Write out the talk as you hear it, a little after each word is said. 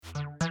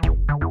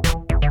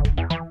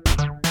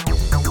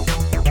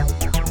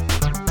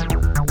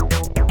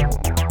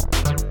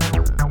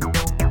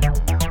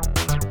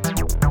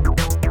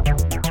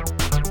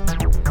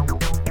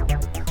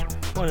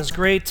it's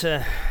great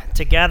to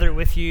gather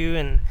with you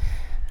and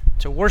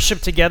to worship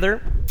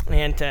together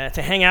and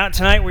to hang out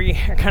tonight. We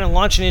are kind of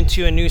launching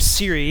into a new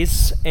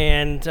series,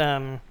 and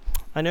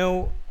I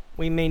know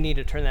we may need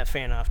to turn that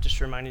fan off, just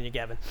reminding you,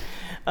 Gavin.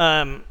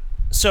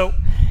 So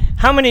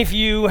how many of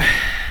you,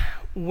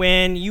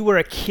 when you were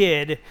a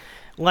kid,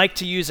 liked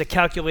to use a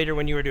calculator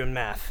when you were doing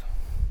math,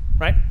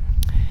 right?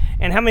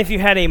 And how many of you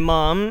had a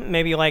mom,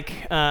 maybe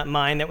like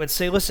mine, that would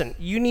say, listen,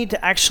 you need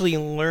to actually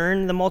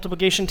learn the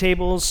multiplication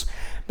tables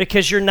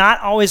because you're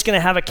not always going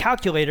to have a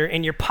calculator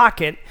in your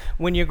pocket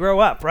when you grow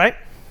up, right?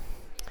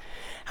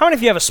 How many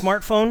of you have a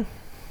smartphone?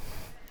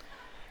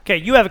 Okay,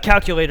 you have a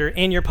calculator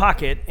in your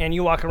pocket and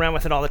you walk around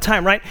with it all the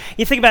time, right?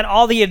 You think about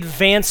all the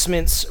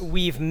advancements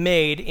we've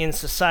made in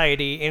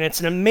society, and it's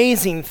an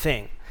amazing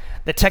thing.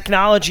 The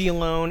technology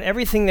alone,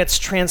 everything that's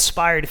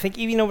transpired, I think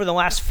even over the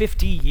last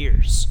 50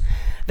 years,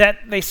 that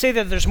they say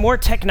that there's more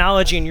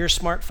technology in your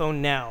smartphone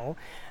now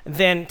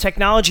than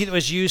technology that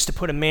was used to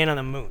put a man on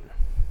the moon.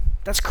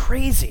 That's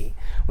crazy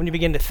when you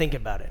begin to think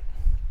about it.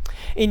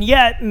 And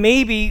yet,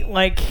 maybe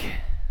like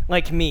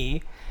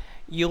me,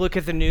 you look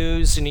at the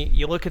news and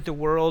you look at the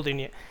world and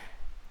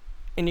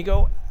you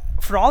go,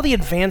 for all the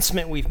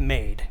advancement we've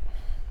made,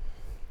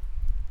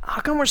 how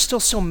come we're still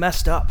so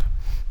messed up?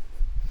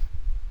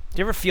 Do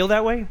you ever feel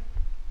that way?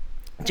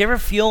 Do you ever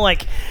feel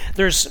like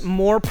there's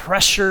more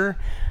pressure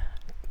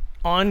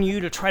on you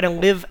to try to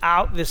live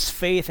out this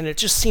faith, and it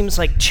just seems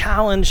like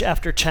challenge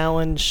after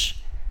challenge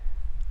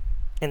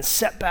and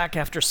setback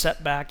after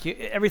setback,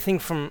 everything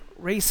from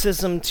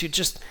racism to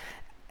just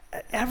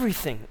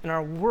everything in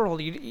our world,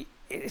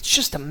 it's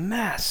just a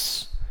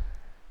mess.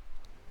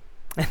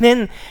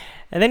 And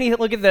then you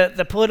look at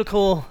the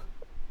political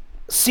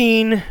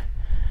scene,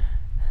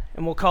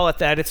 and we'll call it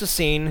that, it's a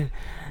scene,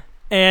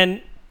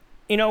 and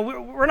you know,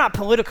 we're not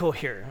political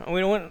here. We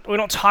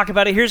don't talk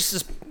about it.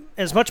 Here's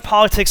as much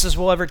politics as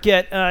we'll ever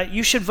get.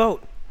 You should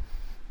vote.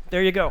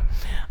 There you go.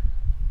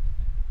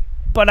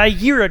 But a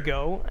year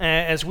ago,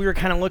 as we were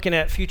kind of looking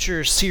at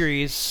future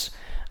series,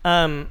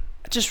 I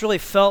just really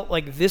felt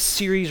like this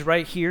series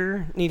right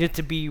here needed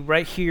to be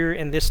right here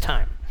in this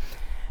time.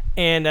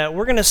 And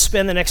we're going to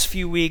spend the next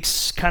few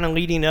weeks kind of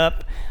leading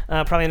up,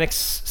 probably the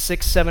next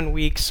 6-7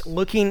 weeks,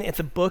 looking at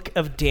the book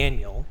of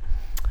Daniel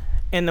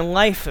and the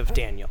life of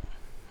Daniel.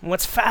 And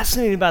what's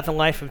fascinating about the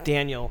life of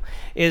Daniel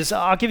is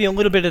I'll give you a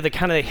little bit of the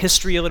kind of the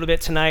history a little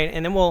bit tonight,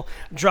 and then we'll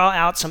draw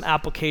out some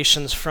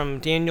applications from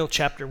Daniel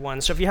chapter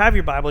 1. So if you have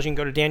your Bibles, you can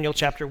go to Daniel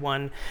chapter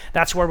 1.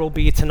 That's where we'll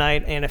be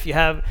tonight. And if you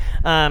have,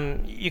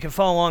 you can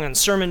follow along on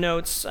sermon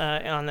notes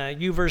on the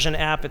YouVersion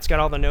app. It's got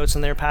all the notes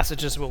in there,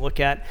 passages we'll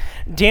look at.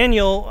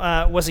 Daniel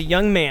was a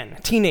young man,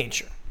 a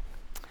teenager,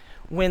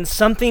 when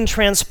something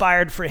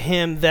transpired for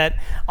him that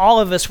all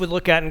of us would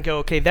look at and go,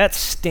 okay, that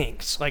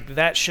stinks. Like,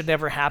 that should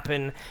never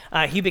happen.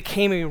 He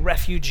became a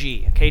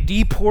refugee, okay,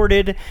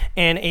 deported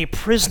and a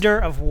prisoner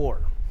of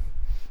war.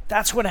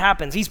 That's what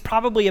happens. He's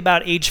probably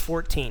about age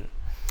 14.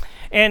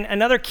 And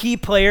another key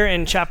player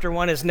in chapter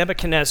 1 is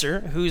Nebuchadnezzar,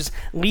 who's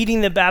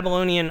leading the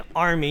Babylonian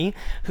army,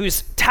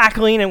 who's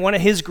tackling, and one of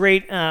his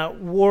great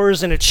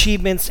wars and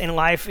achievements in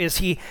life is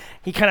he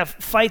kind of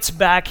fights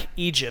back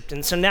Egypt.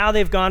 And so now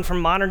they've gone from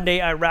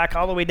modern-day Iraq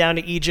all the way down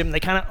to Egypt, and they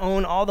kind of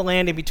own all the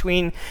land in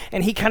between,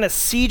 and he kind of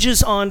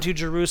sieges on to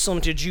Jerusalem,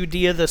 to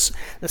Judea, the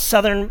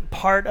southern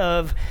part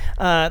of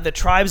the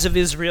tribes of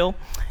Israel,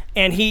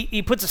 and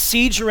he puts a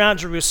siege around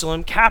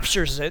Jerusalem,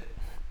 captures it,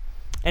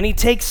 and he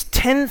takes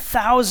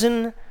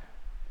 10,000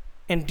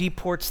 and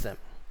deports them.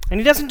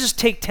 And he doesn't just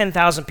take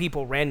 10,000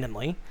 people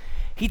randomly.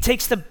 He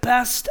takes the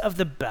best of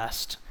the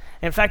best.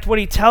 In fact, what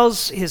he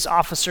tells his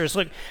officers,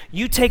 look,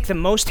 you take the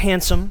most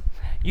handsome,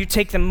 you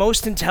take the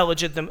most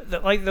intelligent,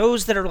 like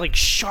those that are like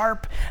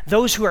sharp,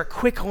 those who are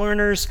quick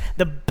learners,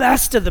 the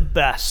best of the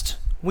best.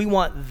 We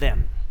want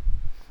them.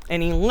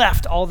 And he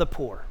left all the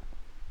poor.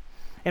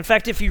 In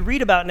fact, if you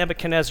read about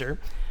Nebuchadnezzar,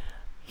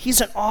 he's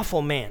an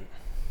awful man.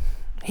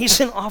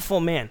 He's an awful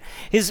man.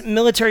 His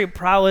military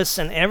prowess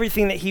and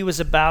everything that he was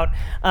about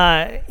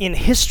in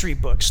history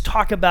books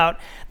talk about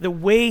the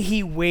way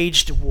he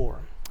waged war.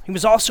 He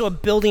was also a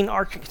building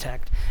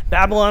architect.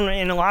 Babylon,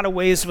 in a lot of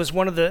ways, was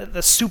one of the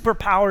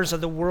superpowers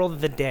of the world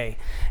of the day.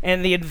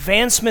 And the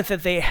advancement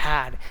that they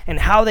had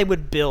and how they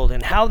would build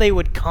and how they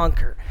would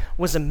conquer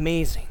was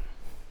amazing.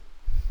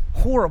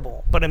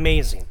 Horrible, but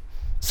amazing.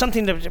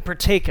 Something to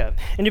partake of.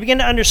 And you begin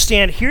to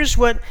understand, here's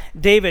what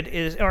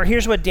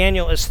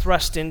Daniel is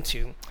thrust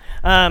into.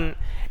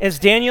 As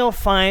Daniel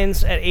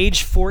finds at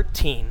age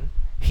 14,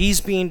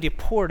 he's being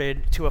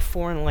deported to a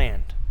foreign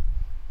land.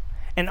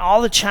 And all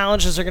the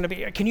challenges are going to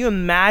be, can you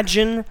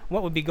imagine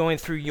what would be going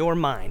through your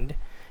mind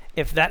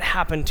if that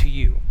happened to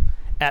you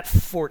at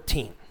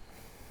 14?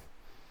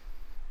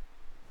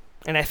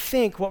 And I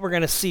think what we're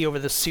going to see over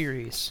this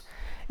series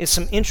is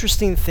some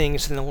interesting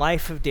things in the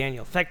life of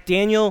Daniel. In fact,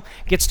 Daniel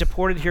gets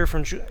deported here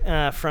from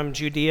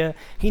Judea.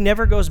 He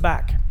never goes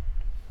back.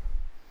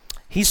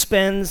 He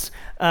spends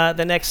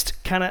the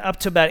next kind of up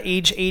to about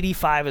age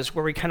 85 is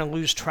where we kind of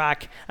lose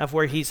track of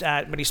where he's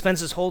at. But he spends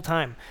his whole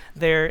time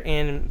there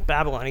in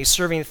Babylon. He's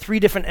serving 3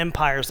 different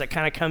empires that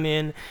kind of come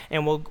in,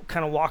 and we'll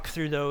kind of walk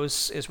through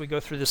those as we go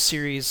through this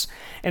series.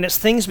 And as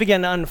things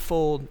begin to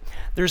unfold,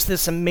 there's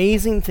this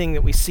amazing thing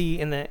that we see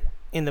in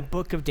the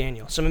book of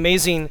Daniel. Some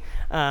amazing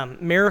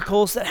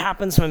miracles that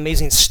happen, some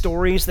amazing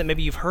stories that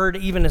maybe you've heard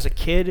even as a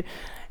kid.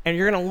 And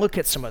you're going to look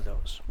at some of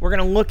those. We're going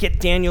to look at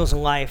Daniel's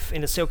life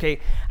and to say, okay,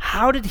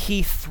 how did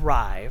he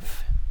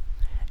thrive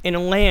in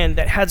a land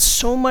that had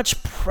so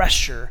much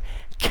pressure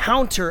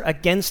counter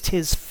against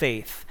his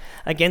faith,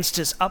 against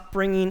his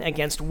upbringing,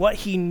 against what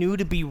he knew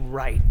to be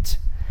right?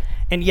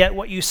 And yet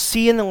what you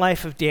see in the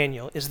life of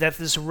Daniel is that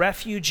this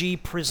refugee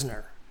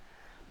prisoner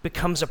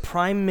becomes a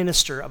prime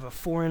minister of a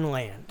foreign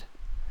land.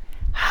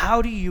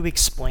 How do you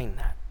explain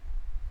that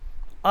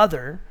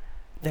other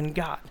than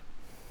God?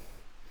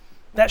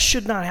 That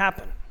should not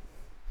happen.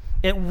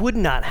 It would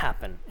not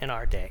happen in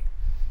our day.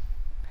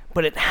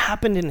 But it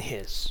happened in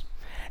his.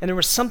 And there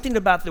was something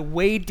about the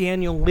way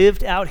Daniel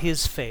lived out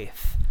his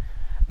faith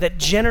that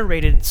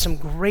generated some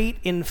great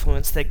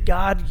influence that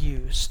God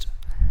used.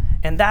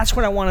 And that's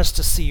what I want us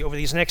to see over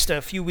these next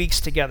few weeks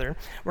together.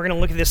 We're going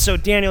to look at this. So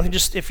Daniel,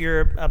 just if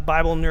you're a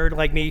Bible nerd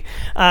like me,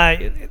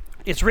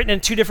 it's written in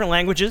 2 different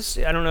languages.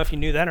 I don't know if you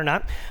knew that or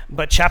not.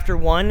 But chapter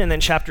 1 and then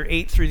chapter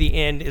 8 through the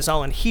end is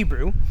all in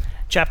Hebrew.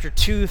 Chapter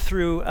 2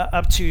 through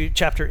up to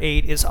chapter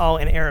 8 is all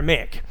in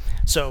Aramaic.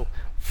 So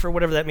for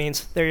whatever that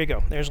means, there you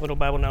go. There's a little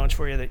Bible knowledge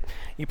for you that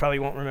you probably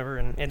won't remember,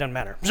 and it doesn't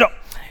matter. So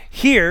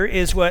here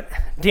is what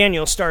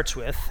Daniel starts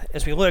with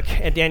as we look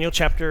at Daniel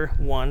chapter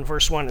 1,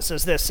 verse 1. It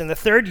says this: In the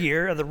 3rd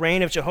year of the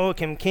reign of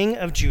Jehoiakim, king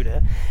of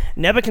Judah,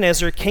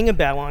 Nebuchadnezzar, king of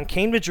Babylon,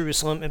 came to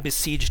Jerusalem and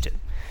besieged it.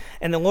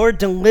 And the Lord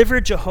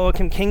delivered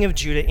Jehoiakim, king of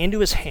Judah, into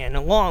his hand,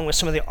 along with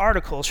some of the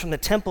articles from the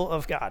temple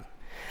of God.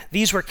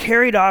 These were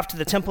carried off to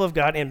the temple of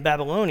God in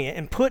Babylonia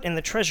and put in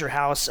the treasure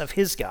house of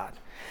his God.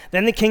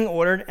 Then the king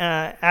ordered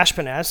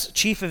Ashpenaz,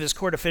 chief of his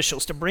court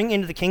officials, to bring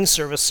into the king's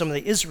service some of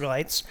the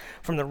Israelites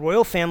from the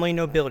royal family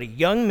nobility,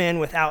 young men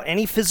without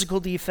any physical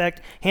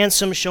defect,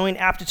 handsome, showing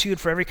aptitude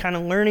for every kind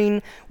of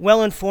learning,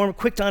 well-informed,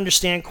 quick to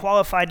understand,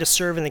 qualified to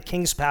serve in the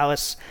king's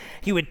palace.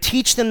 He would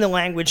teach them the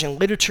language and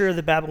literature of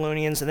the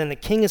Babylonians, and then the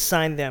king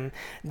assigned them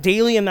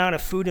daily amount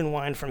of food and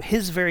wine from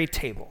his very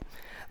table.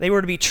 They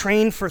were to be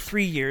trained for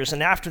 3 years,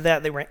 and after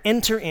that they were to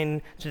enter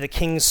into the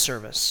king's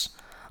service.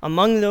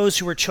 Among those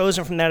who were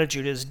chosen from that of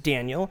Judah is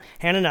Daniel,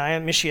 Hananiah,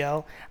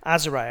 Mishael,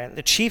 Azariah.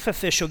 The chief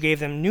official gave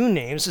them new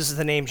names. This is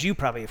the names you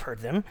probably have heard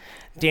them.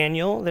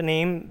 Daniel, the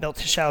name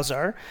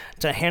Belteshazzar,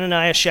 to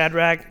Hananiah,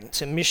 Shadrach,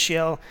 to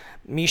Mishael,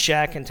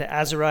 Meshach, and to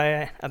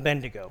Azariah,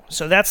 Abednego.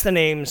 So that's the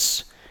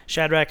names,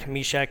 Shadrach,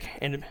 Meshach,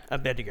 and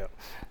Abednego.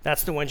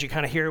 That's the ones you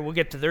kind of hear. We'll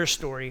get to their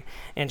story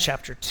in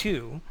chapter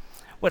 2.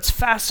 What's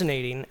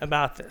fascinating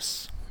about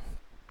this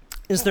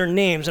is their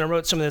names, and I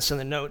wrote some of this in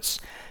the notes.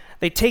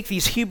 They take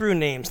these Hebrew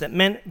names that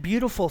meant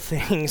beautiful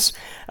things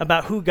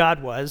about who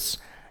God was,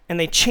 and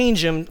they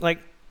change them, like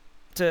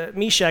to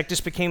Meshach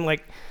just became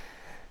like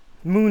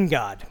moon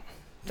god.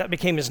 That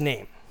became his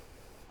name.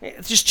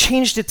 It just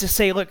changed it to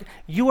say, look,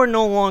 you are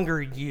no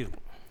longer you.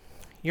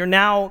 You're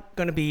now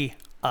going to be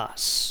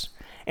us.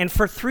 And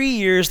for 3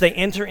 years, they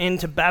enter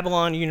into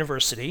Babylon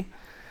University,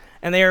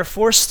 and they are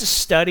forced to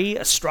study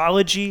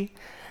astrology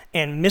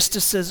and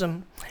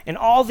mysticism and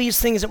all these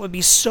things that would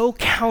be so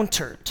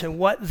counter to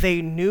what they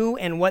knew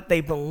and what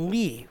they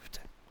believed.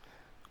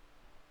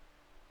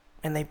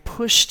 And they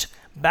pushed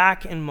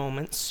back in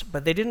moments,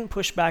 but they didn't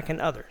push back in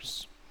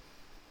others.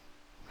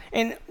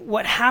 And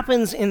what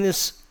happens in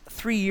this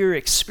 3-year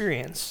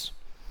experience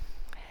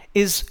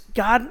is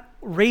God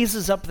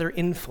raises up their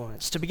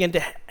influence to begin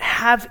to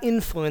have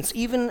influence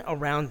even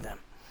around them.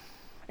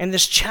 And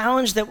this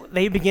challenge that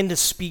they begin to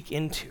speak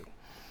into,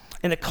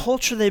 and the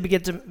culture they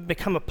begin to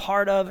become a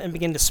part of and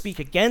begin to speak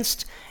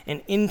against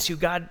and into,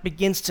 God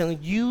begins to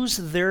use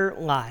their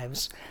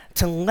lives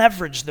to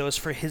leverage those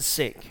for his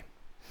sake.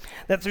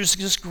 That there's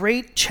this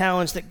great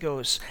challenge that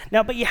goes.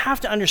 Now, but you have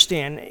to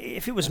understand,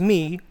 if it was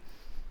me,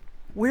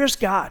 where's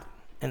God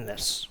in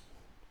this?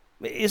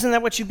 Isn't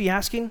that what you'd be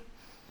asking?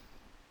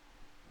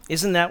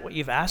 Isn't that what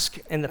you've asked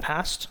in the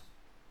past?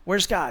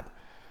 Where's God?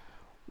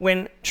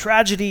 When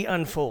tragedy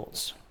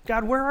unfolds,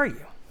 God, where are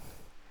you?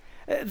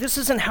 This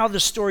isn't how the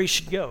story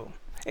should go.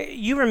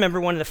 You remember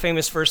one of the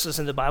famous verses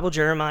in the Bible,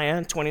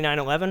 Jeremiah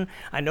 29:11.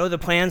 I know the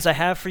plans I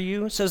have for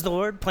you, says the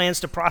Lord, plans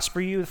to prosper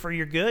you for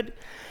your good.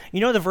 You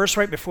know the verse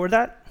right before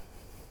that?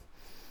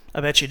 I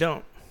bet you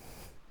don't.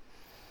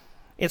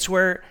 It's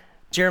where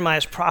Jeremiah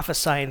is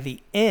prophesying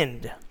the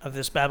end of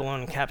this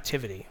Babylonian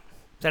captivity,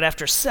 that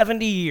after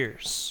 70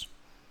 years,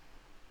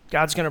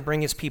 God's going to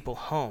bring his people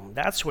home.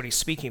 That's what he's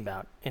speaking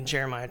about in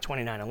Jeremiah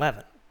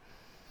 29:11.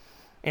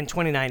 In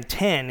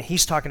 29:10,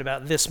 he's talking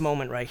about this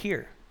moment right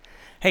here.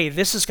 Hey,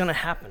 this is going to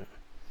happen.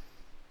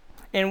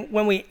 And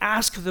when we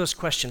ask those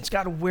questions,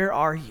 God, where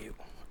are you?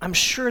 I'm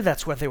sure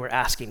that's what they were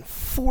asking.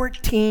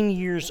 14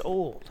 years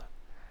old.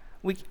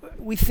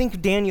 We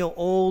think Daniel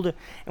old,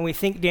 and we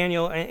think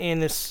Daniel in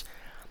this,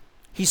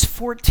 he's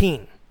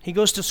 14. He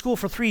goes to school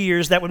for 3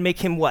 years. That would make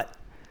him what?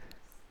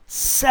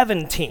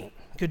 17.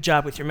 Good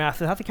job with your math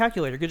without the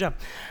calculator. Good job.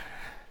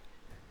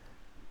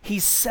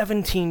 He's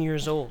 17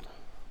 years old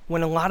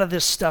when a lot of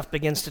this stuff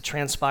begins to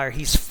transpire.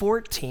 He's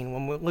 14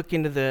 when we look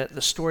into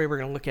the story we're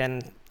going to look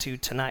into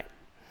tonight.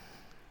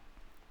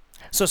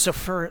 So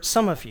for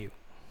some of you,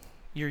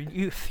 your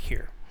youth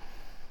here,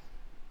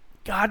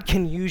 God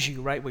can use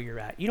you right where you're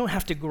at. You don't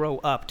have to grow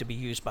up to be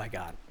used by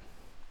God.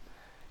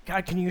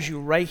 God can use you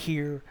right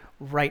here,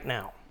 right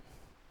now.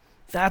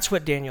 That's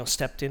what Daniel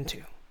stepped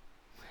into.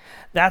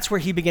 That's where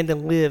he began to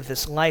live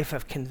this life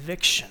of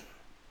conviction,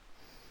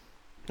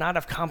 not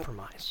of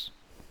compromise.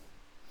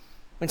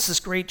 It's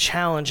this great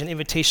challenge and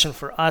invitation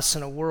for us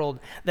in a world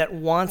that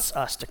wants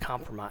us to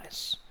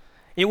compromise.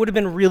 It would have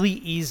been really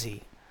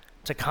easy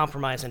to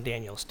compromise in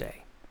Daniel's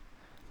day.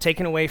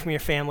 Taken away from your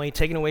family,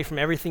 taken away from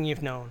everything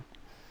you've known,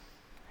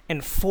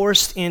 and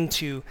forced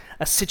into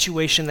a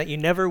situation that you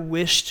never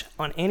wished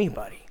on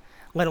anybody,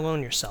 let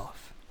alone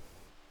yourself.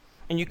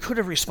 And you could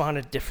have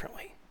responded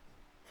differently.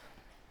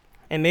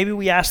 And maybe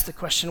we ask the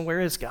question,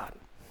 where is God?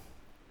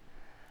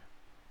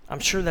 I'm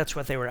sure that's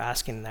what they were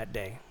asking that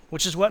day,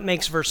 which is what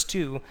makes verse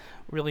 2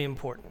 really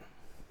important.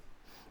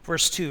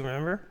 Verse 2,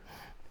 remember?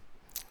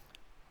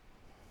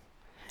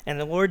 And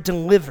the Lord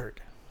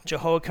delivered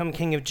Jehoiakim,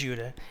 king of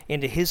Judah,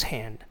 into his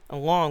hand,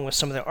 along with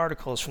some of the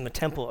articles from the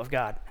temple of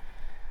God.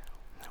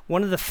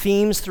 One of the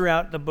themes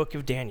throughout the book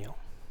of Daniel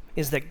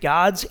is that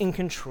God's in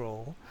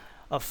control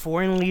of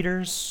foreign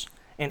leaders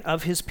and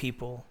of his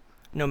people,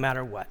 no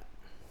matter what.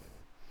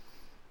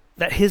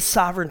 That his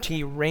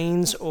sovereignty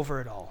reigns over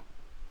it all.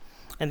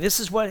 And this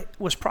is what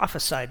was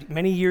prophesied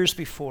many years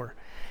before.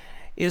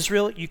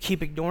 Israel, you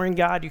keep ignoring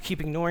God, you keep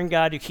ignoring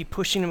God, you keep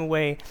pushing him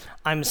away.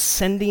 I'm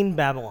sending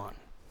Babylon.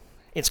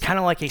 It's kind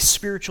of like a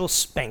spiritual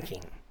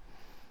spanking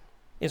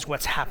is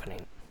what's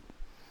happening.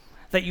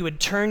 That you would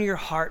turn your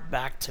heart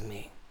back to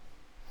me.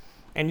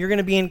 And you're going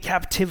to be in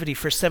captivity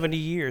for 70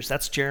 years.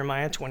 That's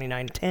Jeremiah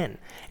 29:10.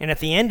 And at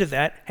the end of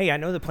that, hey, I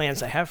know the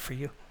plans I have for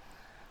you.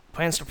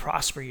 Plans to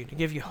prosper you, to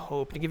give you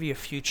hope, to give you a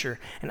future,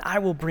 and I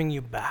will bring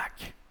you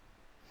back.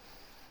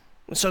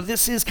 So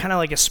this is kind of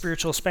like a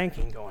spiritual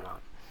spanking going on.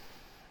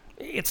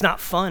 It's not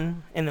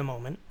fun in the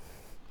moment.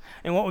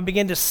 And what we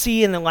begin to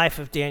see in the life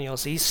of Daniel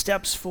is he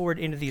steps forward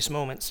into these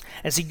moments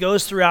as he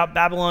goes throughout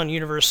Babylon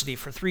University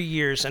for 3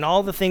 years and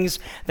all the things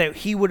that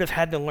he would have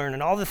had to learn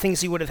and all the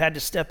things he would have had to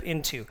step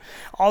into,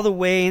 all the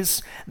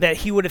ways that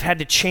he would have had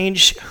to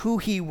change who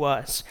he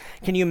was.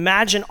 Can you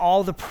imagine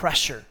all the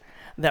pressure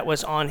that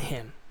was on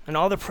him and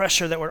all the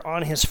pressure that were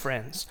on his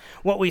friends?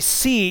 What we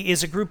see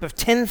is a group of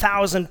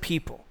 10,000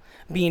 people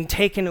being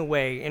taken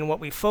away, and what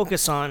we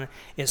focus on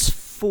is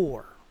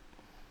 4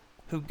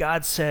 who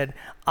God said,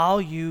 I'll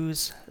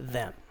use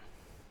them.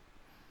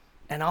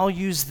 And I'll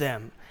use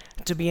them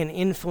to be an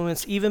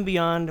influence even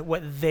beyond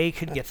what they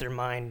could get their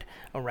mind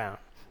around.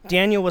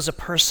 Daniel was a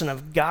person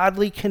of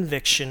godly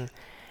conviction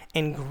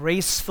and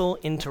graceful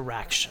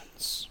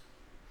interactions.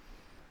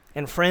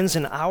 And friends,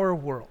 in our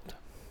world,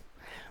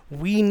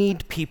 we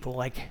need people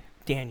like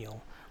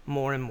Daniel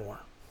more and more,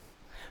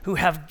 who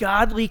have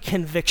godly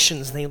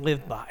convictions they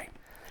live by,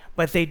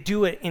 but they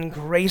do it in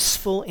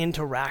graceful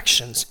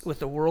interactions with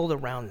the world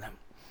around them.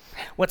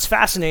 What's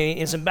fascinating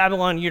is in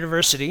Babylon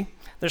University,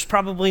 there's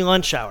probably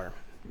lunch hour.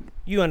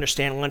 You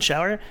understand lunch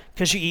hour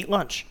because you eat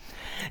lunch.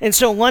 And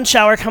so lunch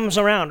hour comes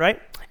around, right?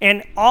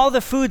 And all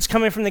the food's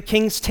coming from the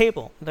king's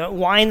table. The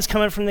wine's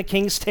coming from the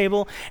king's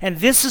table. And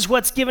this is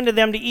what's given to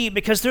them to eat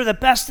because they're the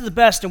best of the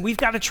best. And we've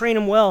got to train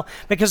them well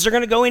because they're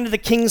going to go into the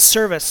king's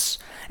service.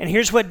 And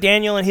here's what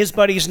Daniel and his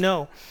buddies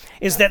know,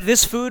 is that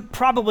this food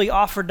probably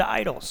offered to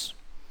idols.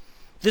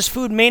 This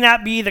food may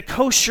not be the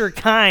kosher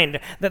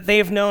kind that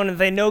they've known, and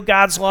they know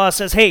God's law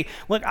says, hey,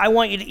 look, I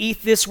want you to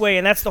eat this way,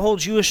 and that's the whole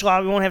Jewish law.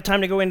 We won't have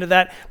time to go into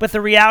that. But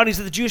the reality is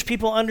that the Jewish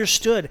people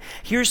understood.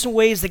 Here's some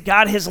ways that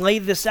God has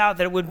laid this out,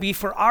 that it would be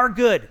for our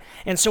good.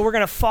 And so we're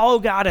going to follow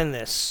God in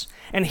this.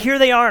 And here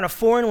they are in a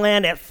foreign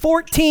land at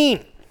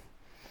 14,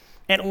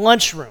 at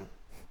lunchroom,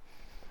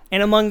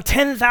 and among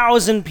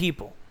 10,000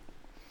 people.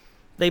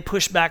 They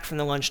push back from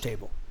the lunch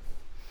table,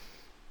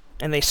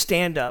 and they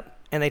stand up,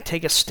 and they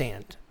take a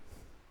stand.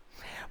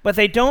 But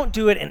they don't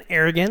do it in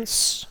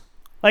arrogance.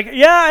 Like,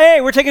 yeah,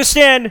 hey, we're taking a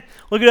stand.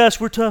 Look at us,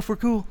 we're tough, we're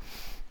cool.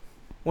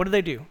 What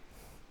do?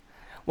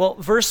 Well,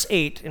 verse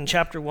 8 in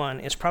chapter 1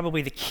 is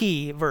probably the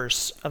key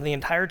verse of the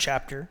entire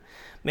chapter,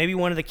 maybe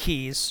one of the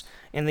keys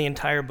in the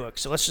entire book.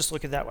 So let's just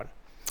look at that one.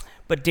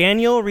 But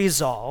Daniel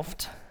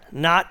resolved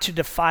not to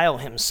defile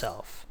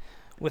himself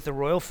with the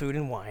royal food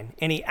and wine,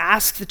 and he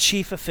asked the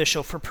chief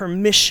official for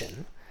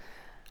permission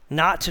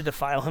not to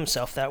defile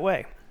himself that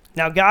way.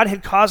 Now God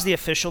had caused the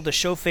official to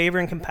show favor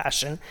and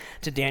compassion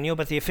to Daniel,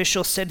 but the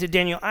official said to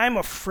Daniel, I'm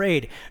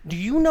afraid. Do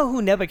you know who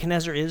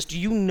Nebuchadnezzar is? Do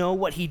you know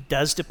what he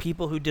does to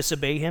people who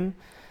disobey him?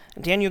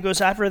 And Daniel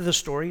goes, I've read the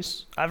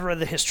stories. I've read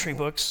the history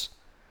books.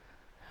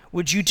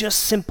 Would you just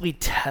simply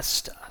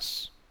test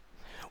us?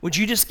 Would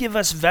you just give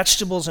us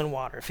vegetables and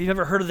water? If you've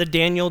ever heard of the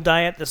Daniel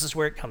diet, this is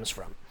where it comes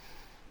from.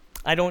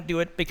 I don't do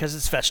it because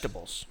it's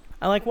vegetables.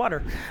 I like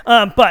water.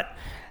 But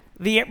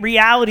the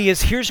reality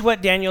is, here's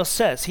what Daniel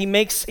says. He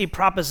makes a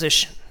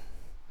proposition.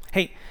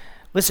 Hey,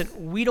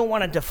 listen, we don't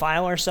want to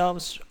defile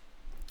ourselves.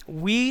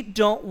 We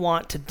don't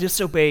want to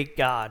disobey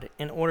God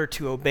in order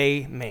to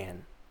obey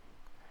man.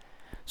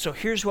 So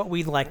here's what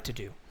we'd like to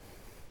do.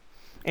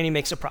 And he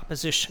makes a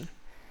proposition.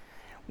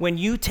 When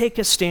you take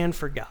a stand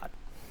for God,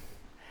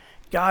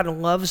 God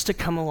loves to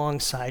come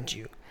alongside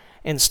you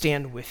and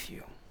stand with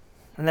you.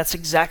 And that's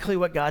exactly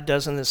what God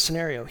does in this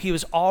scenario. He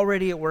was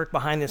already at work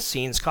behind the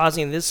scenes,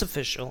 causing this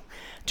official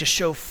to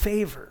show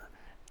favor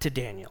to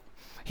Daniel.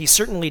 He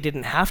certainly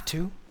didn't have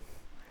to,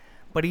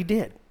 but he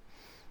did.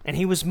 And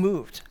he was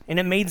moved, and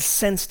it made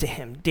sense to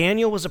him.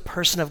 Daniel was a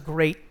person of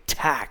great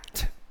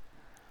tact.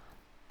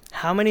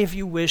 How many of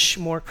you wish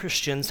more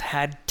Christians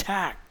had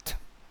tact?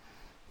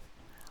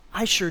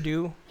 I sure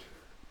do.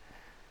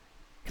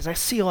 Because I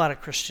see a lot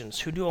of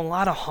Christians who do a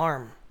lot of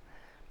harm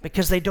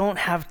because they don't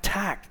have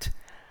tact.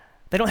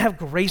 They don't have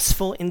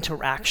graceful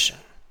interaction.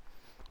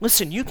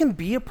 Listen, you can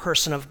be a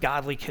person of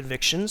godly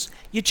convictions.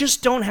 You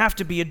just don't have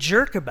to be a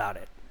jerk about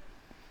it.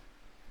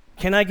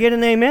 Can I get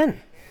an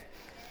amen?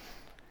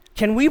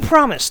 Can we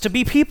promise to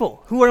be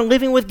people who are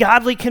living with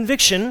godly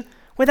conviction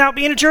without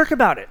being a jerk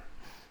about it?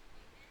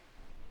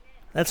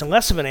 That's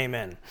less of an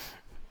amen.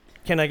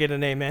 Can I get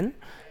an amen?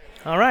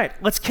 All right,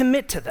 let's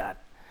commit to that.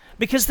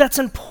 Because that's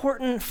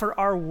important for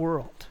our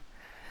world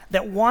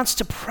that wants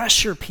to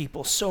pressure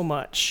people so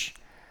much.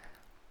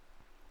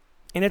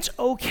 And it's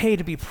okay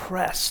to be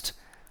pressed,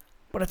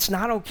 but it's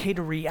not okay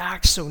to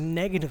react so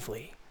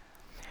negatively.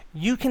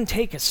 You can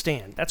take a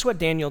stand. That's what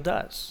Daniel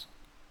does.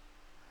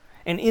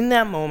 And in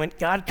that moment,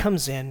 God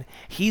comes in.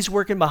 He's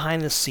working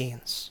behind the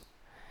scenes.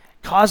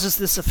 Causes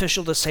this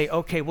official to say,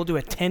 okay, we'll do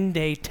a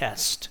 10-day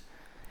test.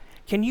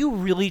 Can you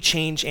really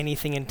change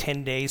anything in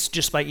 10 days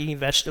just by eating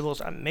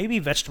vegetables? Maybe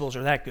vegetables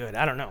are that good.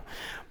 I don't know.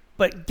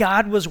 But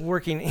God was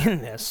working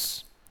in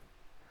this.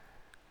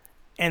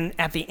 And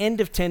at the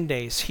end of 10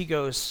 days, he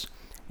goes,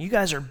 you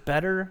guys are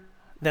better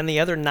than the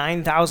other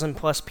 9,000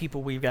 plus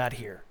people we've got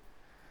here.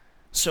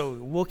 So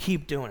we'll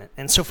keep doing it.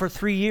 And so for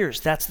 3 years,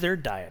 that's their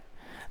diet.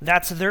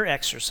 That's their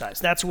exercise.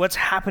 That's what's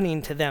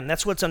happening to them.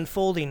 That's what's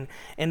unfolding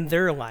in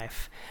their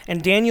life.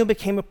 And Daniel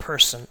became a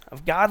person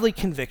of godly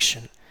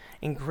conviction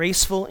and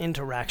graceful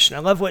interaction. I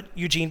love what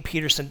Eugene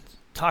Peterson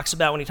talks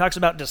about when he talks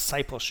about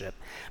discipleship,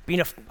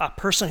 being a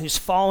person who's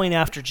following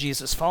after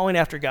Jesus, following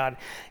after God.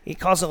 He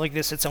calls it like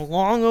this: it's a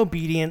long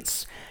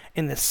obedience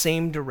in the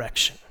same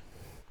direction.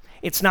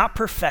 It's not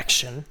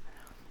perfection.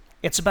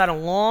 It's about a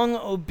long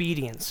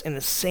obedience in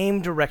the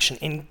same direction,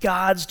 in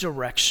God's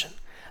direction,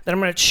 that I'm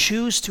going to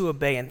choose to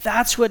obey. And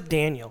that's what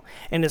Daniel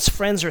and his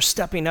friends are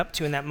stepping up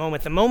to in that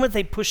moment. The moment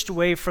they pushed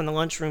away from the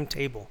lunchroom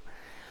table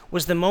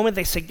was the moment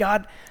they said,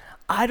 God,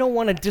 I don't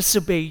want to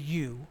disobey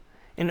you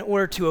in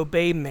order to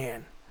obey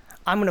man.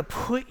 I'm going to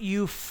put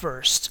you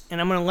first,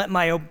 and I'm going to let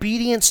my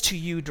obedience to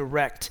you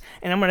direct,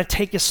 and I'm going to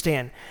take a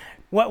stand.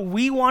 What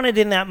we wanted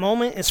in that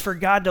moment is for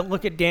God to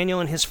look at Daniel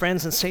and his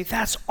friends and say,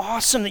 that's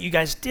awesome that you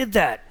guys did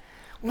that.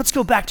 Let's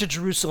go back to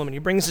Jerusalem. And he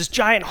brings this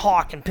giant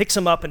hawk and picks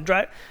him up and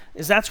drive.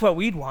 That's what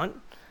we'd want,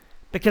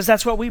 because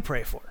that's what we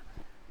pray for.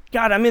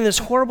 God, I'm in this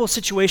horrible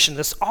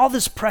situation, all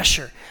this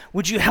pressure.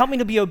 Would you help me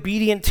to be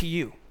obedient to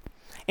you?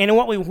 And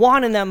what we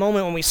want in that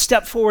moment when we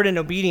step forward in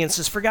obedience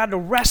is for God to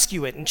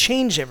rescue it and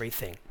change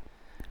everything.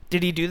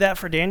 Did he do that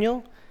for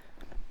Daniel?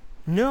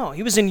 No,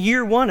 he was in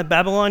year 1 of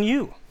Babylon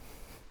U.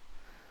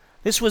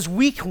 This was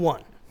week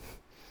 1.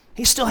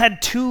 He still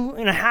had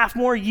 2.5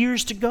 more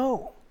years to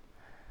go.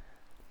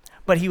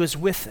 But he was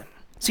with them.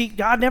 See,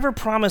 God never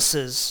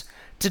promises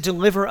to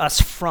deliver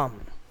us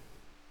from,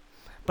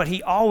 but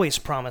he always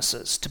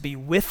promises to be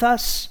with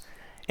us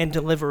and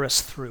deliver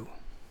us through.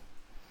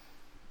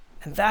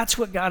 And that's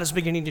what God is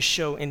beginning to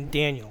show in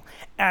Daniel.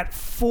 At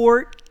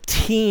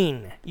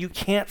 14, you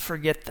can't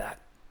forget that.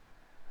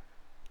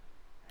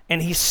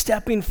 And he's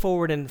stepping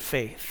forward in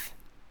faith,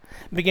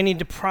 beginning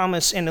to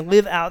promise and to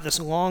live out this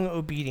long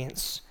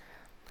obedience.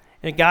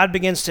 And God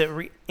begins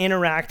to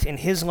interact in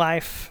his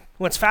life.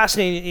 What's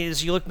fascinating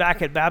is you look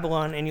back at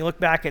Babylon and you look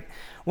back at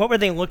what were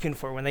they looking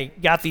for when they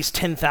got these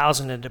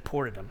 10,000 and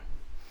deported them?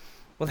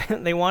 Well,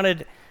 they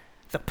wanted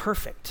the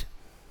perfect.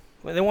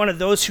 They wanted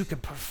those who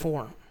could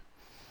perform.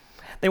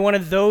 They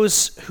wanted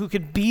those who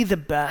could be the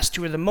best,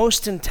 who were the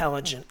most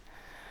intelligent,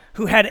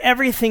 who had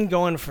everything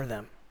going for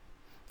them.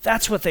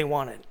 That's what they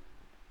wanted.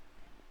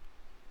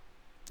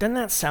 Doesn't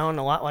that sound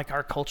a lot like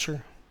our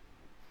culture?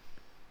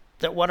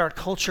 That what our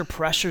culture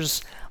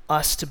pressures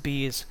us to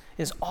be is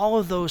all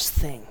of those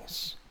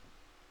things.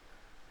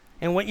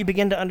 And what you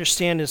begin to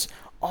understand is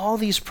all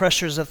these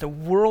pressures that the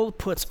world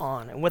puts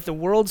on and what the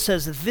world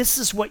says, this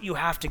is what you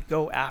have to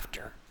go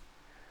after.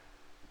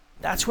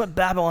 That's what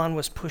Babylon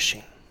was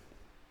pushing.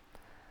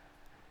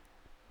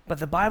 But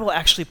the Bible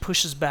actually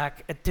pushes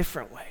back a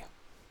different way.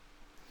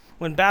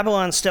 When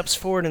Babylon steps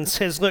forward and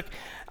says, look,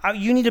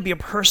 you need to be a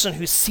person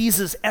who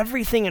seizes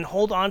everything and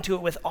hold on to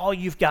it with all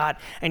you've got,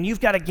 and you've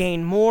got to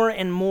gain more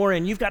and more,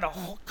 and you've got to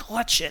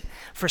clutch it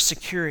for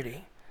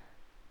security.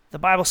 The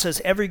Bible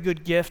says every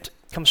good gift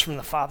comes from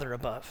the Father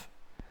above.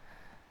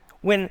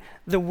 When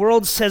the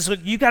world says,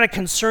 look, you got to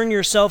concern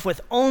yourself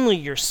with only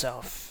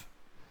yourself,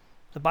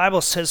 the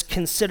Bible says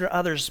consider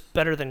others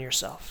better than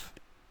yourself.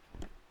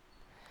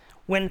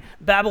 When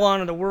Babylon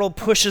or the world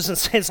pushes and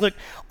says, look,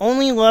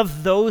 only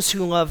love those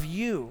who love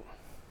you,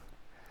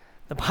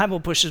 the Bible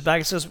pushes back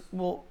and says,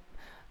 well,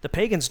 the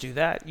pagans do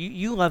that.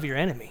 You love your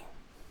enemy.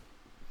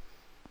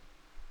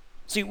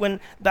 See, when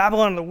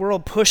Babylon and the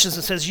world pushes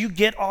and says, you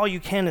get all you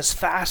can as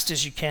fast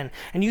as you can,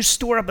 and you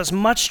store up as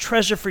much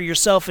treasure for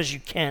yourself as you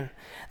can,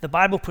 the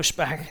Bible pushes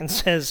back and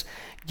says,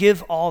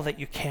 give all that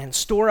you can.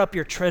 Store up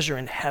your treasure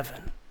in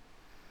heaven.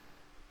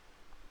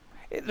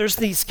 There's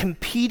these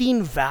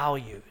competing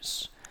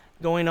values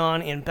going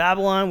on in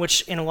Babylon,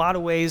 which in a lot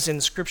of ways in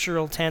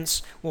scriptural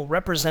tense will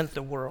represent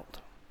the world.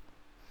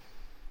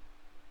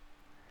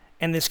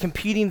 And there's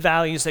competing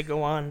values that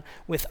go on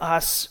with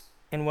us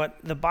and what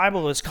the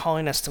Bible is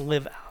calling us to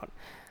live out.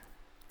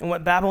 And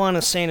what Babylon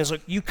is saying is,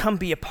 look, you come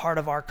be a part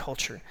of our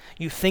culture.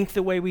 You think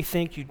the way we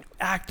think, you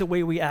act the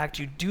way we act,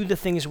 you do the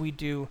things we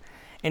do.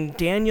 And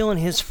Daniel and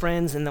his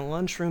friends in the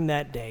lunchroom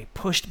that day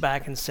pushed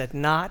back and said,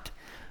 not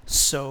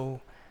so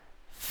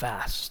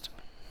fast.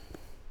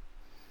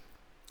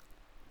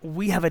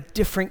 We have a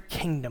different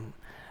kingdom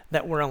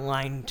that we're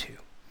aligned to.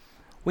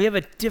 We have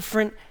a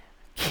different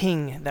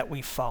king that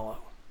we follow.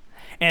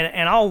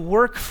 And I'll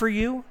work for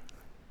you,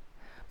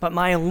 but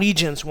my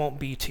allegiance won't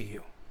be to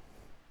you.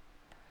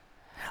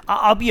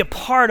 I'll be a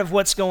part of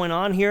what's going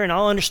on here, and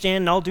I'll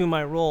understand and I'll do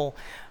my role,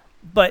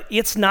 but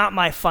it's not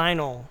my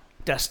final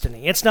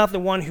destiny. It's not the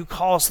one who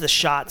calls the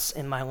shots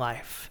in my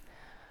life.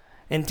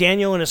 And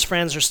Daniel and his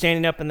friends are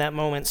standing up in that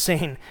moment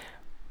saying,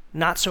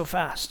 not so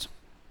fast.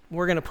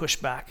 We're going to push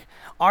back.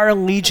 Our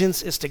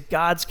allegiance is to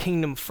God's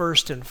kingdom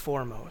first and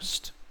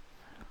foremost.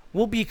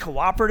 We'll be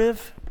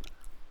cooperative,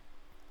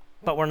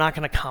 but we're not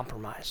going to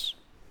compromise.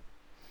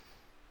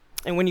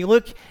 And when you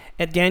look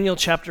at Daniel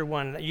chapter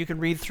 1, that you can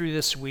read through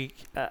this week,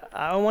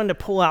 I wanted to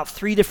pull out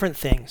 3 different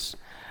things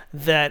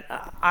that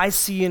I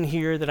see in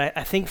here that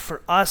I think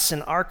for us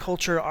and our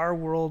culture, our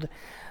world,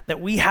 that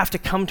we have to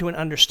come to an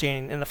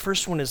understanding. And the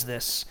first one is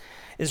this,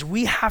 is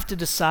we have to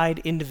decide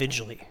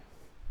individually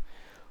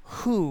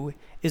who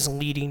is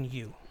leading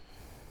you.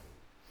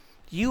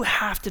 You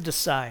have to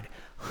decide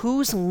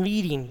who's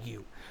leading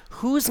you,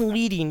 who's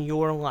leading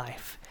your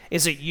life.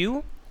 Is it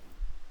you?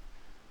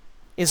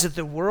 Is it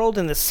the world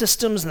and the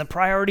systems and the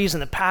priorities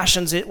and the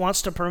passions it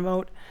wants to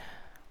promote?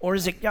 Or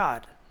is it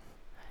God?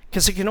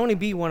 Because it can only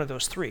be one of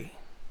those 3.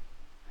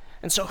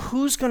 And so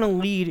who's going to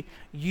lead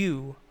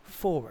you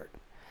forward?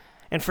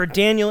 And for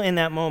Daniel in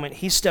that moment,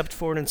 he stepped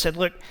forward and said,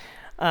 look,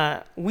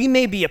 we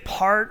may be a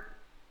part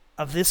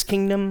of this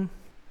kingdom.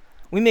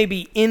 We may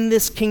be in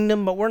this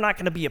kingdom, but we're not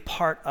going to be a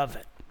part of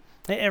it.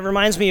 It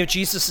reminds me of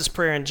Jesus'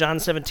 prayer in John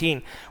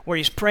 17, where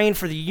he's praying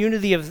for the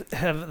unity of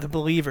the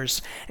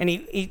believers. And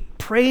he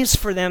prays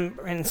for them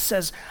and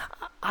says,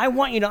 I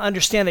want you to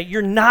understand that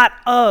you're not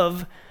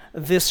of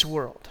this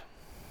world,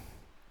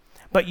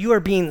 but you are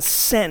being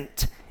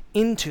sent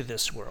into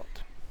this world.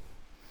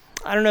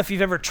 I don't know if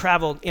you've ever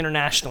traveled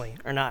internationally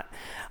or not.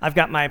 I've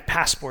got my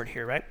passport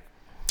here, right?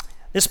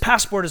 This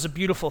passport is a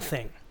beautiful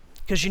thing.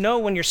 Because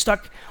when you're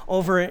stuck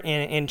over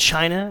in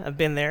China, I've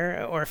been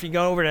there, or if you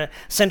go over to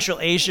Central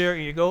Asia, or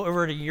you go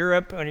over to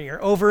Europe, or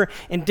you're over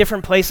in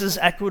different places,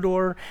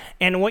 Ecuador,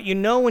 and what you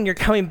know when you're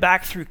coming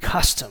back through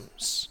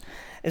customs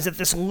is that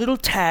this little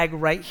tag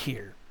right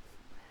here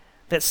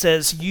that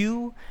says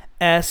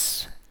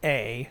USA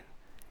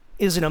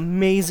is an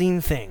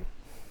amazing thing.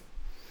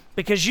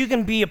 Because you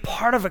can be a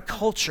part of a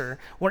culture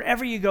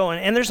wherever you go,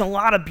 and there's a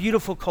lot of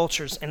beautiful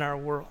cultures in our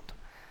world.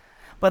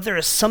 But there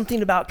is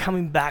something about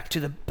coming back to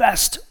the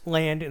best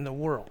land in the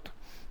world,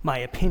 my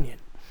opinion.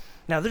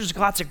 Now, there's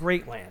lots of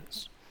great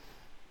lands.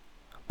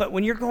 But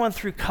when you're going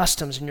through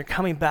customs and you're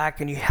coming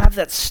back and you have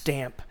that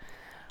stamp,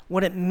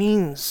 what it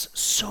means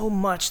so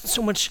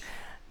much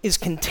is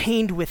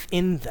contained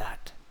within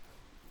that.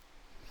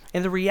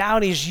 And the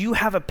reality is you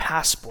have a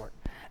passport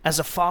as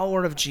a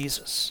follower of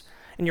Jesus.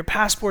 And your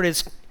passport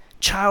is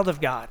child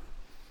of God,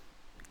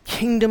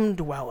 kingdom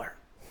dweller.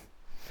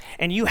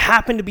 And you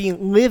happen to be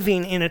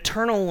living in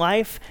eternal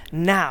life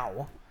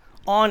now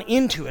on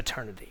into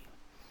eternity.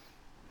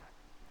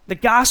 The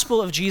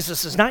gospel of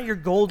Jesus is not your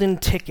golden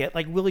ticket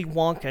like Willy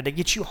Wonka to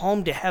get you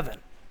home to heaven.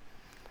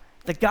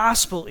 The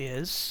gospel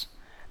is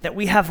that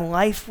we have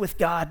life with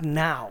God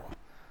now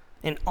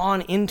and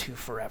on into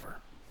forever.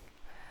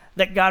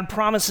 That God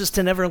promises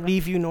to never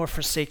leave you nor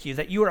forsake you.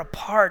 That you are a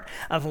part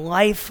of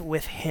life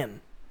with him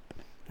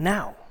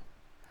now.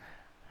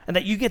 And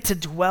that you get to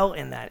dwell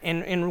in that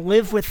and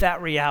live with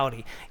that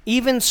reality,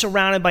 even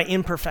surrounded by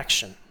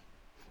imperfection,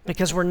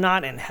 because we're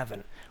not in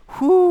heaven.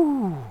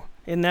 Whoo!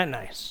 Isn't that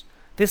nice?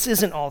 This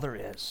isn't all there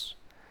is.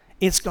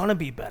 It's going to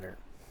be better.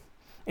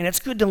 And it's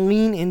good to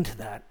lean into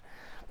that.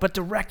 but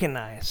to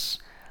recognize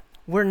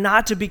we're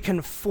not to be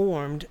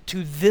conformed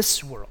to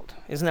this world.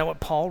 Isn't that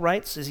what Paul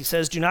writes? As he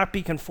says, do not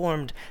be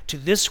conformed to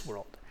this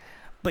world,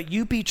 but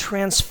you be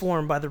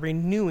transformed by the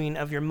renewing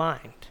of your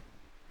mind.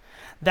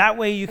 That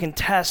way you can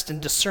test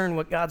and discern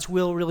what God's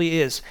will really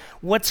is.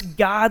 What's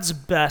God's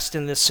best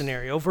in this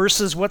scenario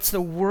versus what's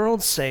the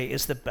world say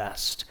is the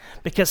best?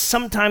 Because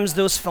sometimes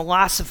those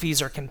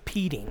philosophies are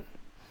competing.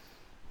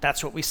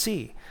 That's what we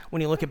see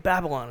when you look at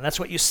Babylon. That's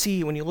what you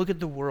see when you look at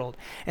the world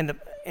and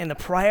the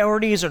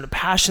priorities or the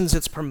passions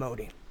it's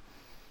promoting.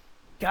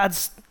 God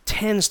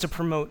tends to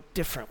promote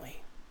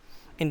differently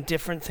in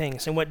different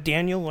things. And what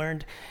Daniel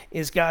learned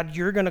is, God,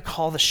 you're going to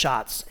call the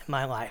shots in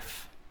my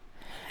life.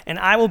 And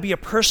I will be a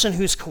person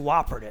who's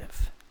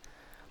cooperative,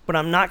 but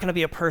I'm not going to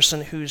be a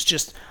person who's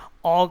just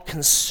all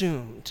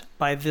consumed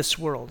by this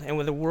world and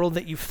with the world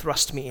that you've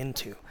thrust me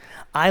into.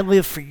 I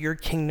live for your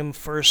kingdom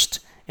first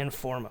and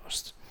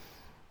foremost.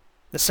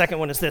 The second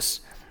one is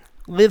this: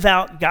 live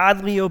out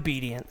godly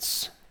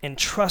obedience and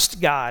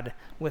trust God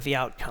with the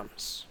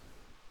outcomes.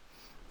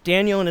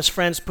 Daniel and his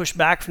friends push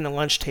back from the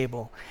lunch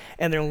table,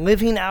 and they're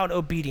living out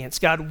obedience.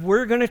 God,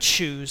 we're going to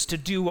choose to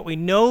do what we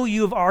know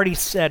you have already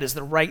said is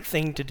the right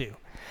thing to do.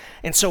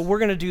 And so we're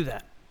going to do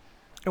that,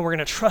 and we're going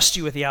to trust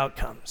you with the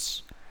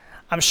outcomes.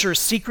 I'm sure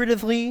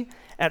secretively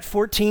at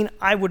 14,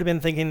 I would have been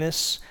thinking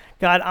this: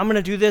 God, I'm going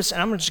to do this, and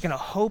I'm just going to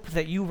hope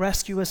that you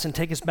rescue us and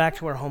take us back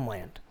to our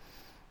homeland.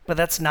 But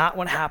that's not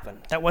what happened.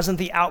 That wasn't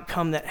the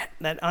outcome that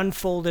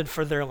unfolded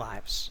for their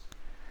lives.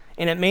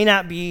 And it may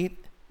not be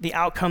the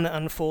outcome that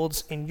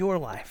unfolds in your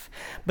life.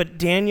 But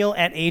Daniel,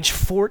 at age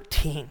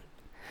 14,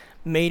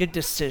 made a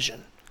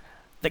decision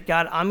that,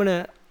 God, I'm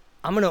going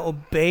to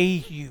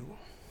obey you.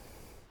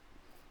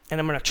 And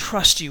I'm going to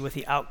trust you with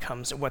the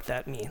outcomes of what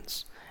that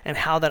means and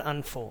how that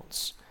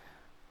unfolds.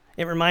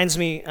 It reminds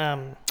me,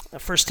 1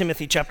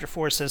 Timothy chapter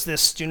 4 says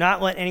this: do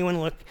not let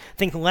anyone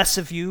think less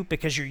of you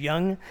because you're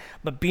young,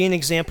 but be an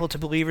example to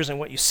believers in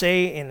what you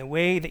say, in the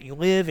way that you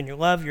live, in your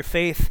love, your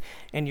faith,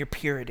 and your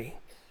purity.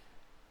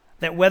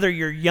 That whether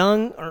you're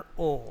young or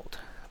old,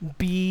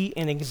 be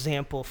an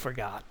example for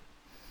God.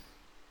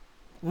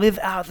 Live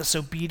out this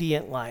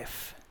obedient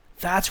life.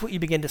 That's what you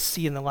begin to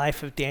see in the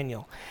life of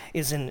Daniel,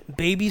 is in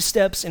baby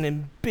steps and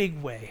in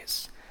big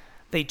ways.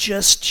 They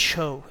just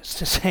chose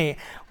to say,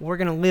 we're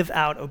going to live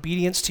out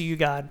obedience to you,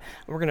 God.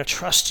 We're going to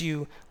trust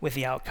you with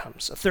the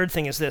outcomes. A third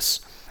thing is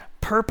this: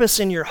 purpose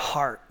in your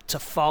heart to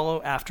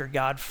follow after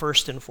God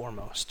first and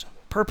foremost.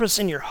 Purpose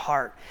in your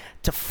heart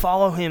to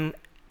follow him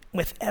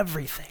with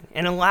everything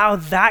and allow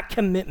that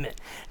commitment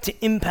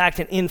to impact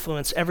and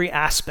influence every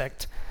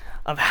aspect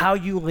of how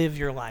you live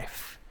your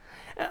life.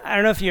 I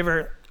don't know if you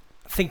ever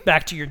think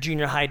back to your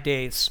junior high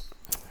days.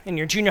 In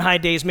your junior high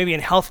days, maybe in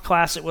health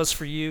class it was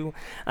for you,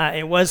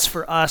 it was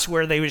for us,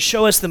 where they would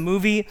show us the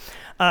movie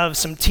of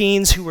some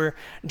teens who were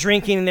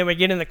drinking, and they would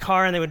get in the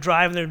car and they would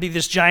drive, and there would be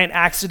this giant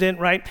accident,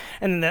 right?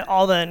 And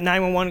all the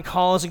 911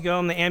 calls would go,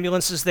 and the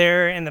ambulance is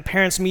there, and the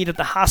parents meet at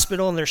the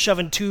hospital, and they're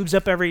shoving tubes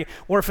up every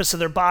orifice of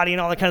their body and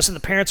all that kind of stuff.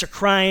 The parents are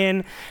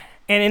crying.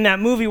 And in that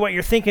movie, what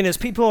you're thinking is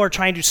people are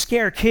trying to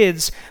scare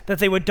kids that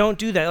they don't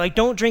do that. Like,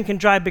 don't drink and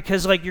drive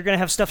because you're going to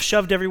have stuff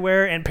shoved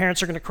everywhere and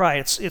parents are going to cry.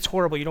 It's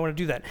horrible. You don't want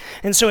to do that.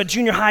 And so at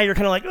junior high, you're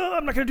kind of like, oh,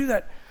 I'm not going to do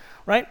that,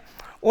 right?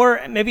 Or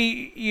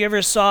maybe you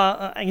ever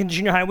saw, in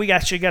junior high, we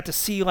actually got to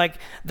see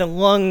the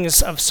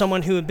lungs of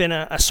someone who had been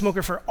a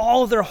smoker for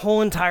all of their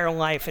whole entire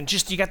life. And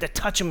just, you got to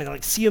touch them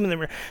and see them, and they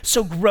were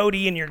so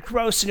grody and you're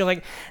gross. And you're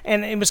like,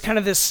 and it was kind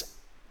of this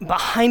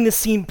behind the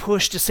scene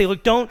push to say,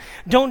 look, don't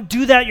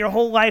do that your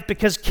whole life,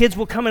 because kids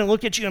will come and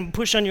look at you and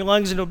push on your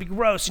lungs and it'll be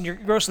gross and you're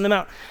grossing them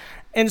out.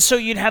 And so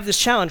you'd have this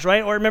challenge,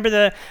 right? Or remember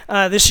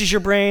this is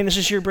your brain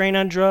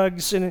on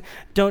drugs, and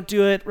don't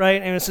do it,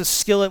 right? And it's a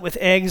skillet with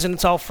eggs and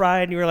it's all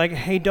fried, and you were like,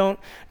 hey, don't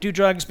do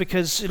drugs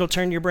because it'll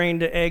turn your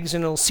brain to eggs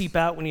and it'll seep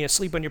out when you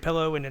sleep on your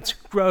pillow and it's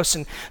gross,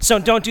 and so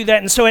don't do that.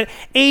 And so at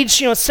age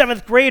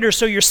 7th grade or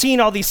so, you're seeing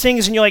all these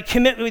things and you're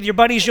commit with your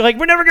buddies, you're like,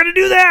 we're never going to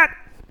do that.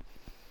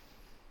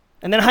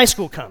 And then high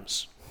school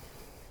comes,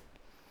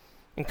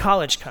 and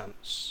college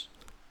comes,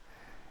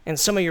 and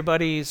some of your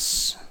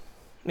buddies,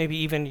 maybe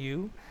even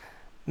you,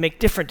 make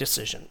different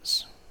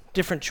decisions,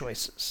 different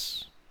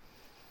choices.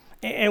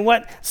 And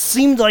what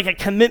seemed like a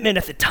commitment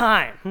at the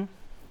time,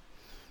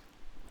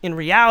 in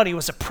reality,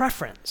 was a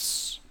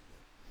preference.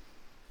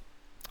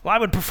 Well, I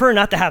would prefer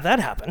not to have that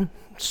happen,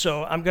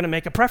 so I'm going to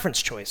make a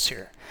preference choice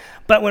here.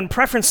 But when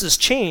preferences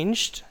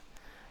changed,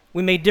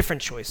 we made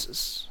different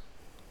choices,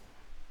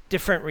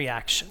 different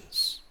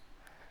reactions.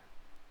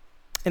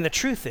 And the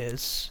truth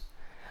is,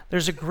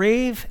 there's a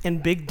grave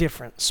and big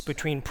difference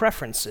between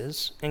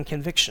preferences and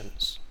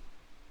convictions.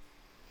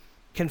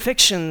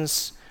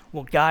 Convictions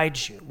will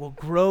guide you, will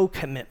grow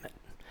commitment.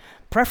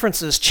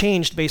 Preferences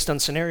changed based on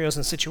scenarios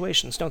and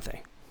situations, don't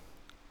they?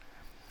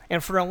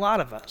 And for a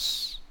lot of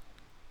us,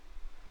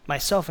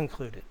 myself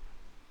included,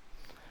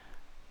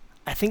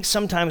 I think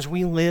sometimes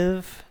we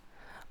live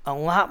a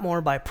lot more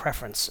by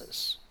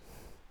preferences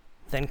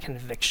than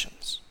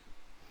convictions.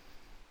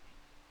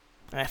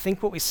 And I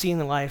think what we see in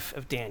the life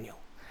of Daniel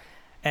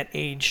at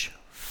age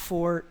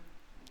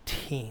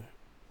 14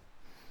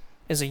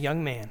 is a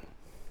young man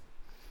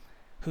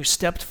who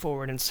stepped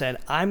forward and said,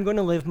 I'm going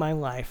to live my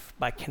life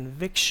by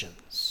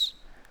convictions,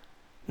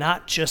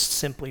 not just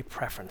simply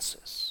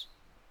preferences.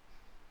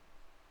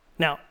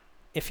 Now,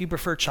 if you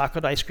prefer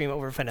chocolate ice cream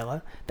over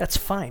vanilla, that's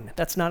fine.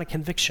 That's not a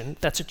conviction.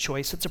 That's a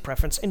choice. It's a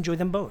preference. Enjoy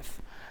them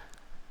both.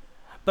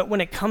 But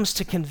when it comes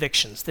to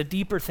convictions, the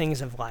deeper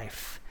things of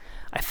life,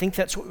 I think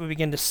that's what we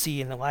begin to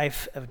see in the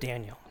life of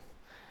Daniel.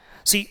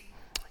 See,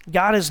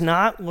 God is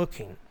not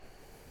looking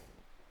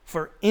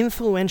for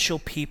influential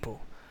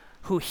people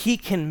who he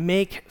can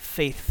make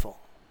faithful.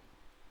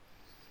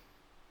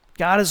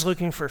 God is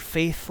looking for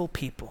faithful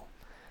people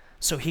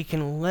so he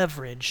can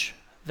leverage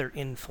their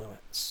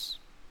influence.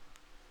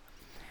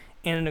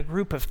 And in a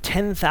group of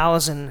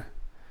 10,000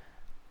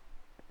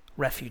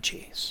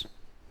 refugees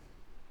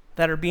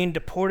that are being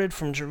deported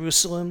from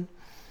Jerusalem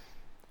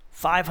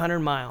 500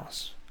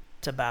 miles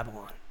to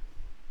Babylon,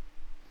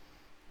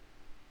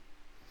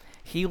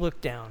 he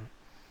looked down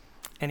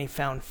and he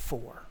found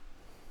 4.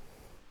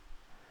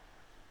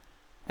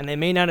 And they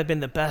may not have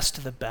been the best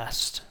of the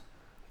best,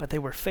 but they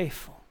were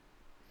faithful.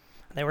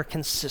 They were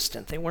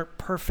consistent. They weren't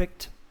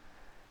perfect.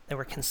 They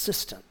were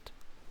consistent.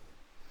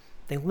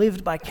 They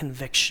lived by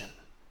conviction.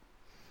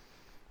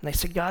 And they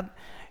said, God,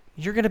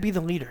 you're going to be the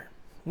leader.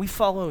 We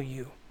follow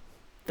you.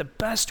 The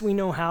best we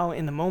know how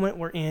in the moment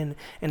we're in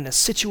and the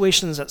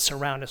situations that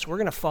surround us, we're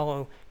going to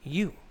follow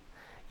you.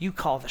 You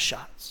call the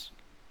shots.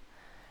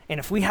 And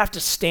if we have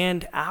to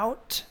stand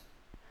out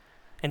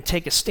and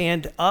take a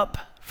stand up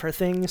for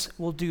things,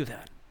 we'll do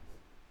that.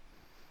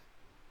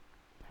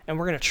 And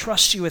we're going to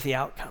trust you with the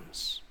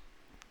outcomes.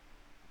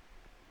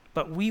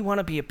 But we want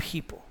to be a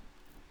people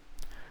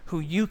who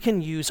you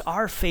can use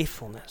our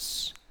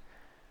faithfulness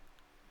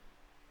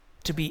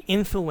to be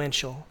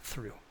influential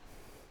through.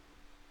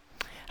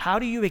 How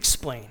do you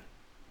explain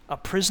a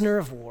prisoner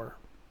of war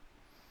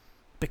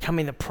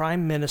becoming the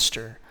prime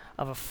minister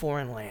of a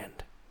foreign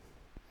land?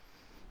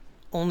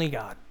 Only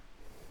God.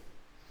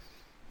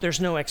 There's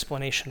no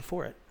explanation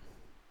for it.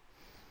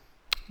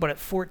 But at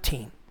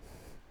 14,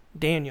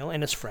 Daniel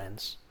and his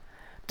friends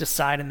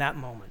decide in that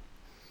moment,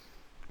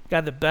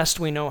 God, the best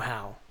we know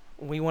how,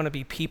 we want to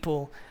be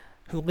people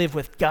who live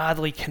with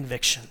godly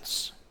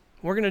convictions.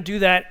 We're going to do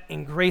that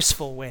in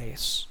graceful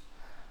ways.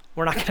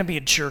 We're not going to be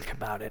a jerk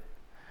about it,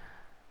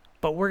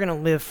 but we're going to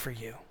live for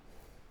you.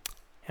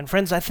 And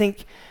friends, I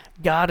think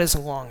God is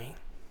longing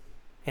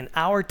in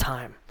our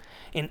time,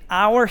 in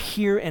our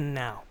here and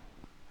now.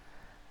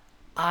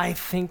 I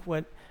think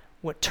what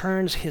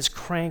turns his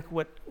crank,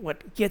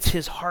 what gets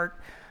his heart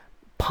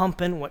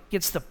pumping, what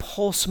gets the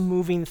pulse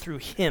moving through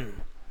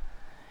him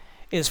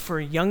is for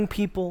young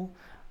people,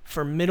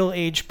 for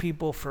middle-aged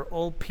people, for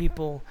old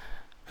people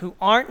who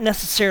aren't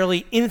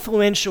necessarily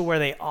influential where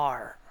they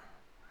are,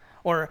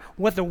 or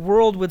what the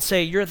world would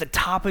say, you're at the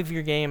top of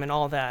your game and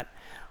all that.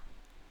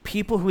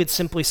 People who would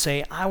simply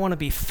say, I want to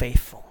be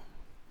faithful.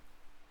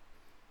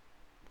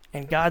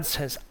 And God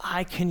says,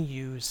 I can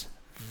use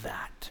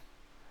that.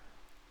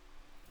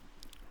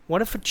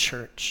 What if a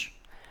church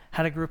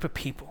had a group of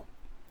people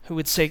who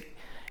would say,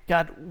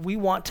 God, we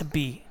want to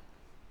be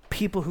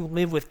people who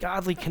live with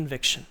godly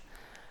conviction,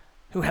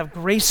 who have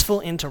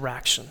graceful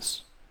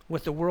interactions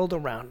with the world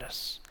around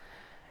us.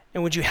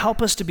 And would you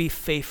help us to be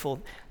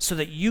faithful so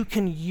that you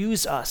can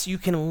use us, you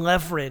can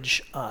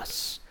leverage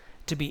us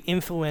to be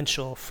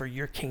influential for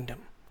your kingdom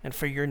and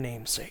for your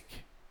name's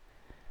sake?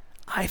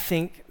 I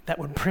think that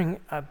would bring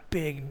a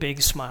big,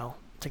 big smile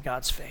to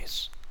God's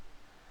face.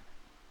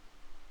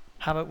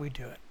 How about we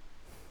do it?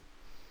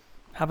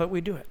 How about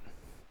we do it?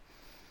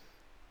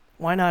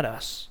 Why not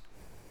us?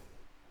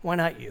 Why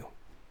not you?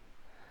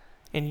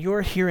 In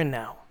your here and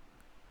now,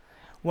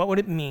 what would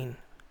it mean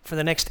for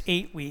the next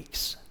 8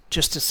 weeks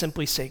just to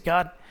simply say,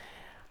 God,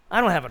 I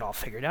don't have it all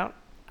figured out.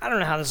 I don't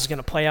know how this is going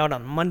to play out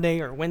on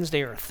Monday or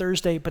Wednesday or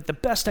Thursday, but the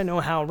best I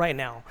know how right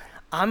now,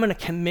 I'm going to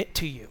commit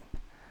to you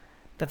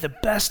that the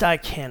best I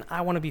can,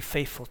 I want to be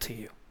faithful to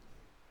you.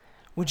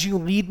 Would you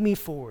lead me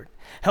forward?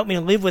 Help me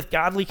to live with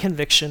godly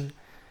conviction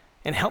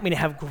and help me to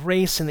have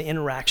grace in the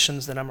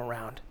interactions that I'm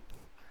around,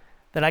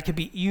 that I could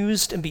be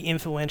used and be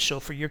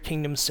influential for your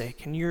kingdom's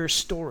sake and your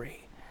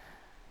story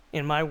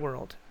in my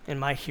world, in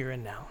my here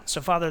and now. So,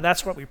 Father,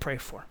 that's what we pray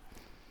for,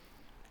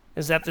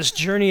 is that this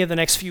journey of the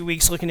next few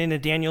weeks looking into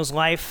Daniel's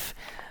life,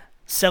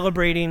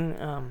 celebrating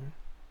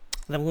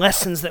the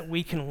lessons that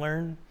we can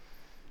learn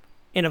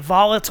in a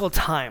volatile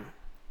time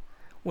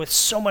with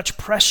so much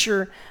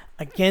pressure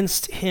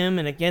against him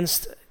and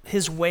against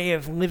his way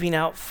of living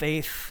out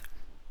faith.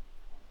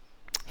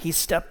 He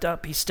stepped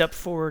up, he stepped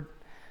forward,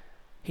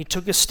 he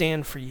took a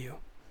stand for you.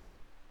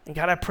 And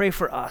God, I pray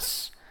for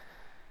us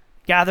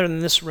gathered in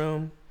this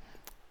room.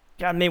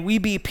 God, may we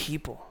be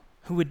people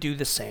who would do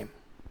the same.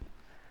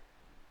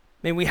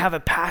 May we have a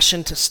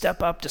passion to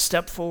step up, to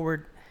step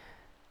forward,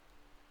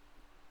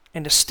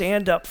 and to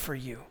stand up for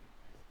you.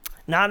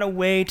 Not in a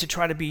way to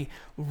try to be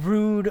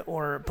rude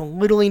or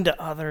belittling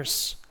to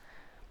others,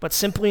 but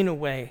simply in a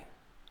way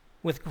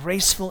with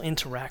graceful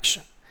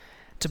interaction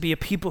to be a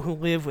people who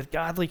live with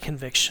godly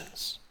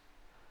convictions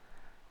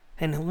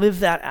and live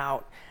that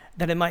out,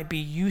 that it might be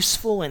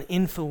useful and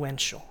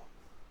influential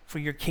for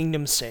your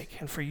kingdom's sake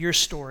and for your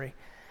story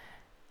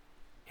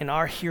in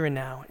our here and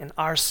now, in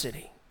our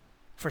city,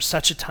 for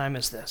such a time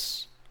as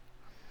this.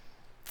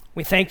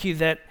 We thank you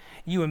that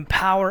you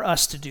empower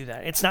us to do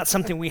that. It's not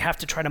something we have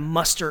to try to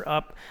muster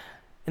up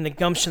in the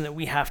gumption that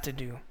we have to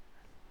do.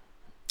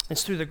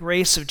 It's through the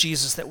grace of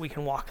Jesus that we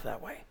can walk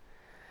that way.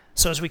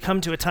 So as we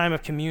come to a time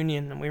of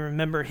communion and we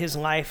remember his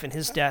life and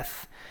his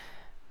death,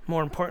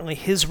 more importantly,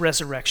 his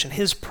resurrection,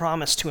 his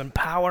promise to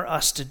empower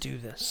us to do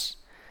this,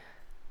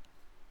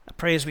 I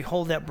pray as we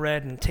hold that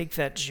bread and take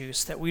that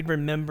juice that we'd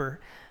remember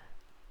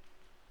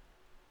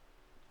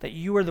that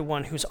you are the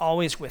one who's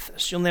always with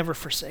us. You'll never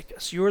forsake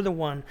us. You're the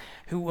one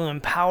who will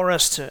empower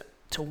us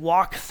to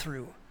walk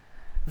through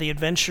the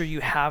adventure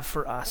you have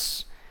for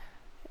us.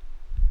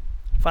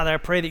 Father, I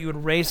pray that you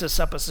would raise us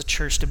up as a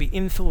church to be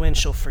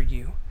influential for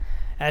you,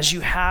 as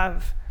you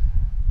have,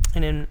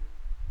 and in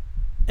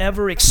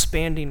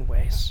ever-expanding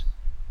ways.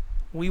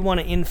 We want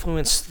to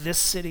influence this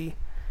city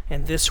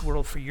and this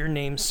world for your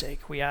name's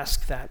sake. We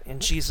ask that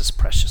in Jesus'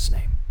 precious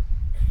name.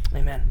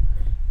 Amen.